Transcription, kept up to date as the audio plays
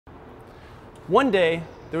One day,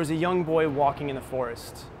 there was a young boy walking in the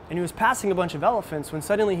forest, and he was passing a bunch of elephants when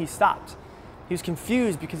suddenly he stopped. He was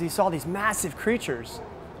confused because he saw these massive creatures,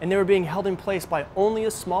 and they were being held in place by only a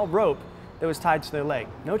small rope that was tied to their leg.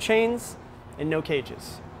 No chains and no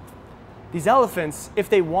cages. These elephants, if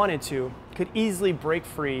they wanted to, could easily break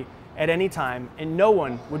free at any time, and no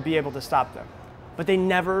one would be able to stop them. But they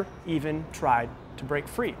never even tried to break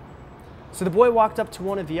free. So the boy walked up to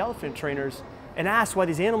one of the elephant trainers and asked why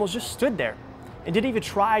these animals just stood there and didn't even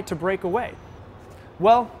try to break away.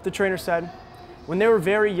 Well, the trainer said, when they were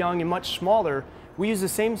very young and much smaller, we used the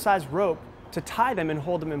same size rope to tie them and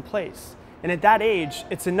hold them in place. And at that age,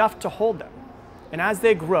 it's enough to hold them. And as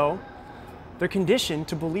they grow, they're conditioned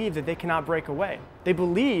to believe that they cannot break away. They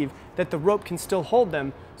believe that the rope can still hold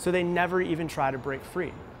them, so they never even try to break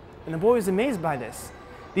free. And the boy was amazed by this.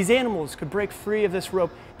 These animals could break free of this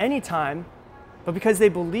rope anytime, but because they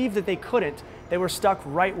believed that they couldn't, they were stuck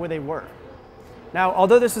right where they were. Now,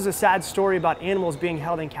 although this is a sad story about animals being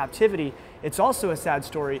held in captivity, it's also a sad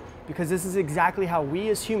story because this is exactly how we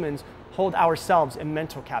as humans hold ourselves in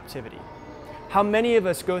mental captivity. How many of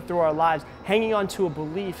us go through our lives hanging on to a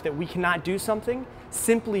belief that we cannot do something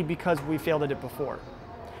simply because we failed at it before?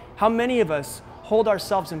 How many of us hold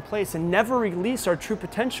ourselves in place and never release our true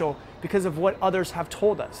potential because of what others have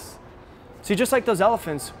told us? See, just like those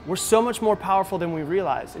elephants, we're so much more powerful than we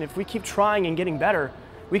realize, and if we keep trying and getting better,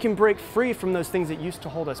 we can break free from those things that used to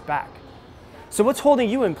hold us back. So what's holding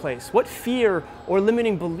you in place? What fear or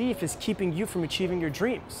limiting belief is keeping you from achieving your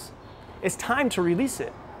dreams? It's time to release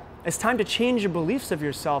it. It's time to change your beliefs of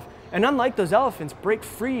yourself, and unlike those elephants, break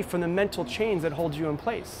free from the mental chains that hold you in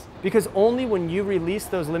place. Because only when you release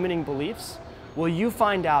those limiting beliefs will you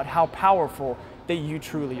find out how powerful that you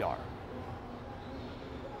truly are.